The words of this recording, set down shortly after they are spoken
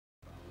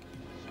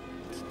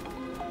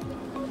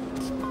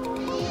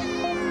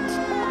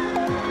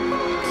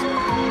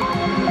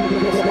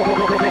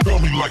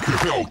like a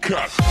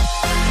Hellcat.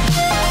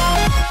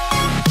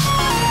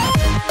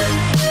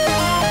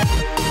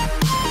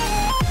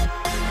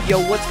 Yo,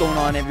 what's going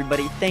on,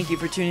 everybody? Thank you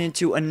for tuning in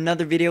to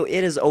another video.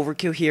 It is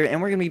Overkill here,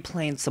 and we're going to be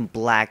playing some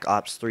Black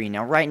Ops 3.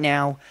 Now, right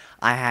now,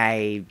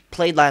 I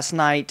played last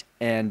night,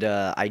 and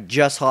I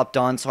just hopped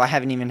on, so I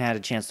haven't even had a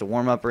chance to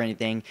warm up or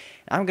anything.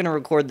 I'm going to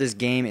record this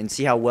game and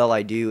see how well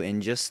I do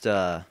in just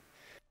raw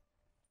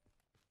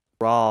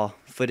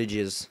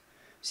footages,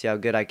 see how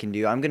good I can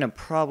do. I'm going to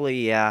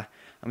probably, I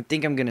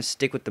think I'm going to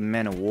stick with the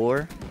Men of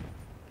War.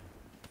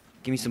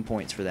 Give me some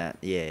points for that.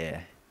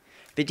 Yeah.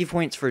 50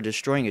 points for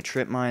destroying a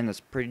trip mine.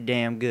 That's pretty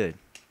damn good.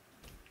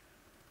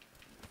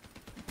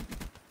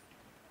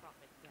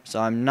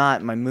 So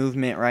my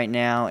movement right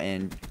now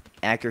and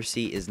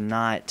accuracy is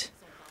not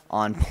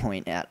on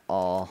point at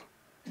all,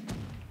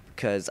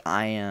 because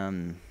I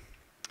am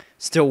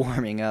still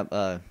warming up.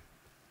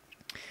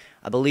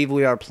 I believe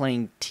we are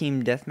playing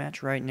Team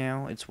Deathmatch right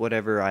now. It's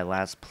whatever I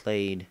last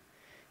played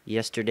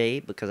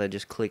yesterday, because I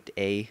just clicked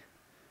A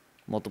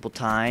multiple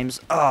times.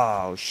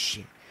 Oh,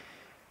 shit.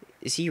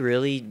 Is he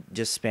really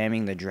just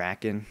spamming the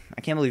Draken? I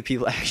can't believe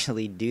people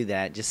actually do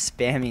that, just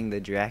spamming the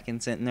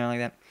Draken sitting there like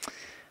that.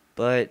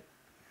 But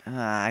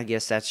I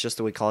guess that's just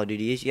the way Call of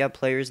Duty is. You have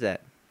players that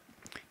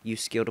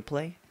use skill to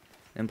play,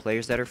 and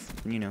players that are,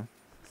 you know,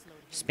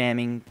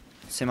 spamming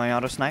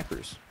semi-auto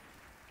snipers.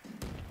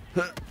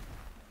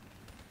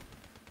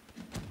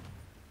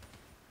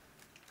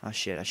 Oh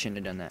shit, I shouldn't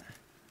have done that.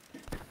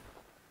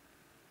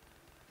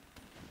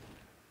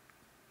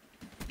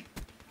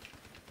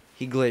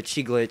 He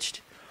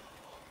glitched.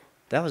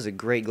 That was a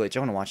great glitch. I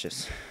want to watch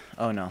this.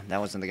 Oh no, that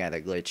wasn't the guy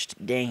that glitched.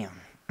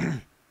 Damn.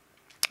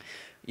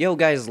 Yo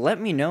guys,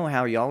 let me know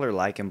how y'all are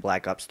liking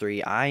Black Ops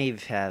 3.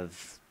 I've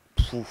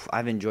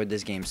enjoyed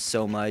this game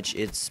so much.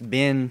 It's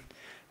been,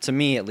 to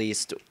me at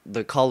least,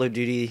 the Call of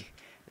Duty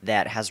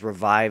that has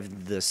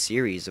revived the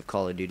series of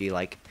Call of Duty.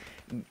 Like,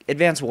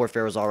 Advanced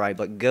Warfare was alright,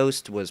 but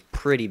Ghost was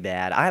pretty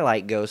bad. I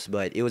like Ghost,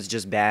 but it was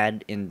just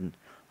bad in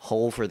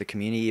whole for the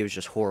community. It was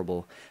just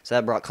horrible. So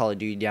that brought Call of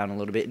Duty down a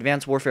little bit.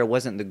 Advanced Warfare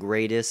wasn't the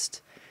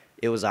greatest.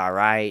 It was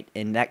alright,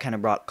 and that kind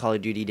of brought Call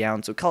of Duty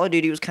down. So Call of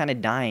Duty was kind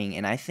of dying,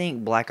 and I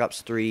think Black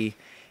Ops 3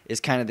 is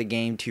kind of the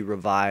game to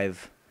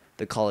revive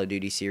the Call of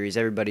Duty series.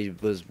 Everybody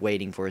was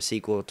waiting for a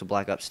sequel to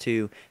Black Ops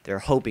 2. They're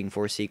hoping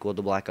for a sequel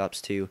to Black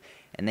Ops 2,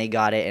 and they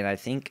got it. And I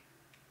think,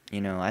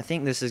 I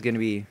think this is going to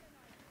be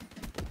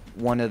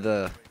one of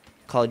the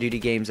Call of Duty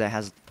games that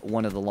has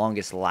one of the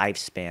longest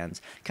lifespans.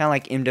 Kind of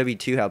like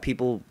MW2, how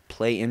people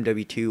play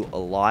MW2 a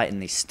lot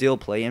and they still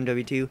play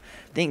MW2.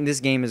 I think this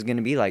game is going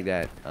to be like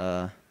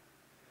that.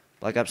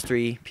 Black Ops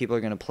 3, people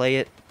are going to play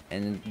it,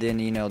 and then,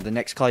 the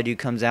next Call of Duty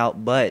comes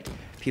out, but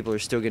people are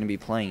still going to be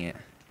playing it,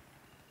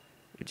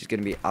 which is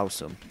going to be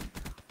awesome.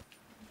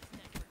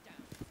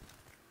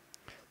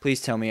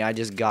 Please tell me I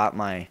just got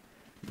my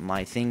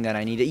thing that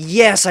I needed.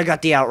 Yes, I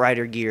got the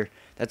Outrider gear.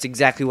 That's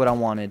exactly what I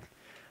wanted.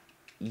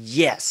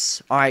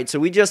 Yes. Alright, so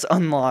we just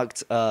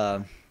unlocked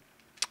the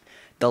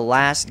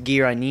last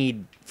gear I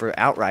need for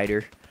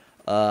Outrider,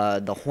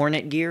 the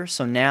Hornet gear.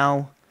 So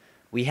now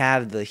we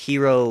have the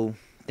hero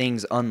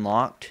things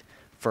unlocked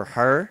for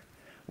her.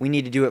 We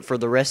need to do it for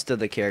the rest of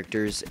the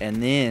characters,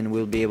 and then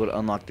we'll be able to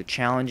unlock the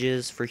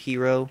challenges for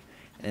hero,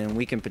 and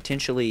we can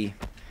potentially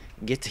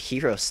get to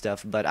hero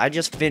stuff. But I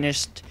just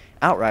finished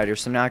Outrider,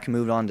 so now I can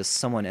move on to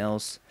someone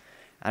else.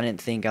 I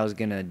didn't think I was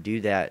gonna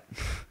do that.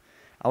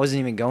 I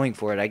wasn't even going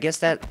for it. I guess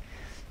that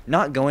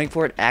not going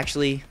for it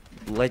actually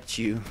lets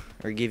you,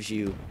 or gives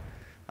you,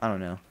 I don't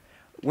know.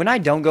 When I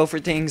don't go for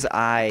things,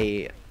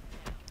 I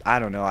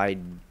don't know, I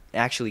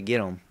actually get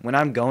them. When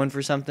I'm going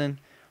for something,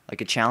 like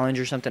a challenge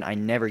or something, I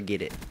never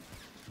get it.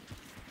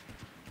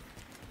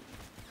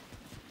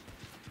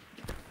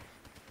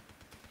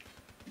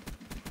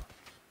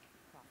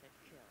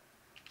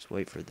 Let's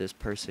wait for this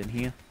person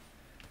here.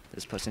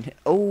 This person here.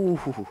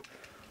 Oh,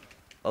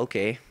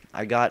 okay.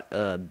 I got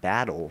a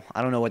battle.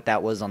 I don't know what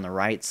that was on the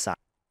right side.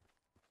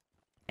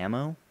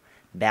 Camo?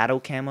 Battle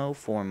camo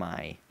for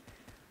my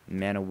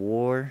Man of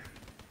War.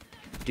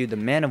 Dude, the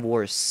Man of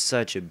War is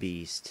such a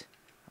beast.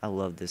 I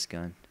love this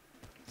gun.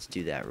 Let's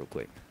do that real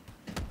quick.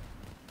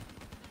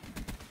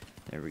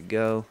 There we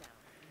go.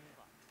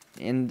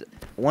 And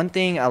one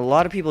thing, a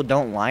lot of people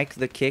don't like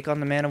the kick on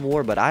the Man of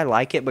War, but I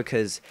like it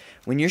because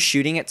when you're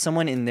shooting at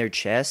someone in their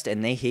chest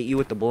and they hit you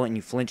with the bullet and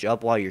you flinch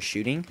up while you're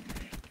shooting,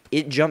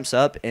 it jumps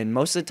up, and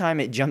most of the time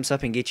it jumps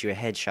up and gets you a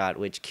headshot,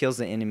 which kills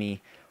the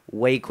enemy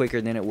way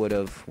quicker than it would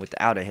have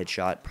without a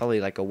headshot.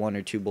 Probably like a 1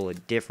 or 2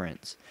 bullet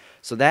difference.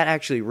 So that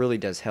actually really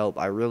does help.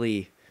 I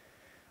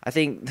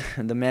think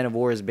the Man of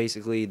War is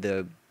basically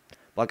the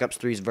Black Ops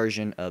 3's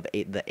version of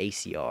the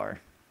ACR.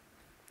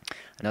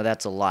 I know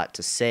that's a lot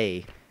to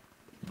say,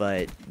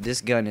 but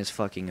this gun is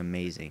fucking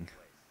amazing.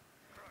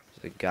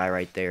 There's a guy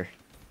right there.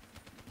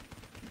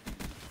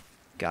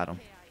 Got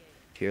him.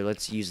 Here,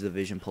 let's use the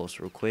vision pulse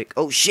real quick.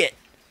 Oh, shit!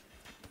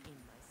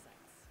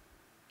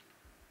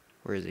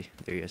 Where is he?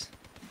 There he is.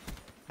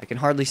 I can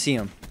hardly see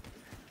him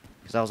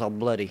because I was all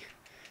bloody.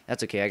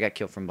 That's okay. I got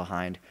killed from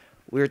behind.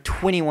 We're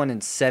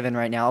 21-7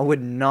 right now. I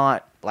would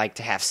not like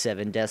to have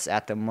 7 deaths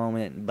at the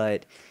moment,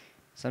 but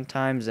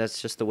sometimes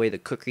that's just the way the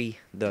cookie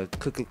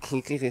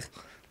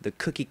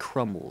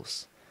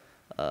crumbles.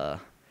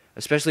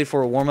 Especially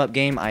for a warm-up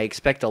game, I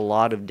expect a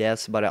lot of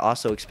deaths, but I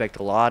also expect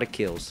a lot of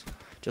kills.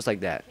 Just like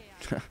that.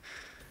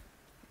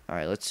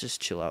 Alright, let's just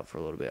chill out for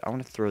a little bit. I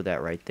want to throw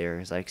that right there,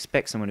 because I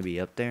expect someone to be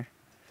up there.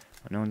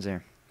 But no one's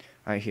there.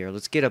 Alright, here,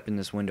 let's get up in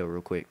this window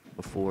real quick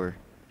before...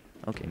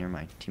 Okay, never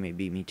mind. Teammate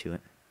beat me to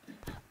it.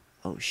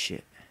 Oh,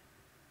 shit.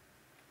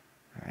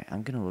 Alright,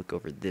 I'm going to look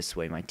over this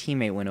way. My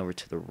teammate went over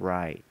to the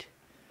right.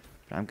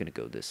 But I'm going to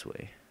go this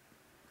way.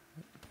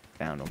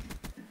 Found him.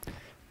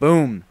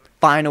 Boom.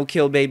 Final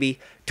kill, baby.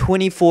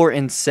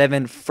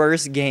 24-7.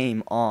 First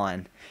game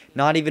on.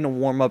 Not even a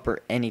warm-up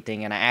or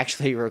anything. And I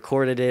actually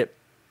recorded it.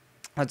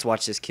 Let's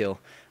watch this kill.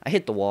 I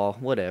hit the wall.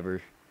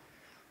 Whatever.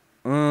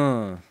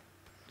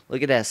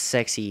 Look at that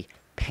sexy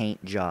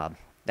paint job.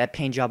 That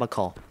paint job I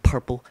call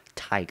Purple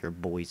Tiger,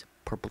 boys.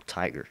 Purple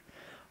Tiger.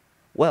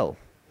 Well,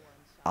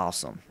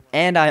 awesome.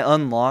 And I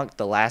unlocked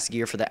the last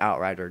gear for the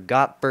Outrider.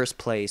 Got first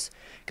place.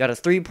 Got a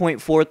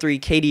 3.43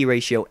 KD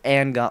ratio.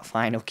 And got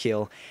final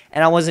kill.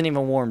 And I wasn't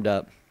even warmed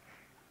up.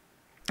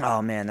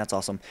 Oh, man, that's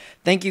awesome.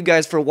 Thank you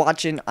guys for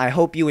watching. I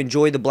hope you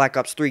enjoyed the Black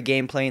Ops 3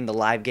 gameplay and the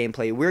live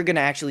gameplay. We're going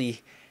to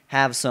actually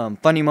have some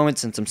funny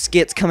moments and some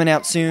skits coming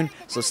out soon.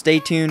 So stay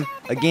tuned.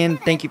 Again,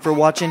 thank you for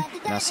watching.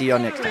 And I'll see y'all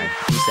next time.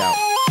 Peace out.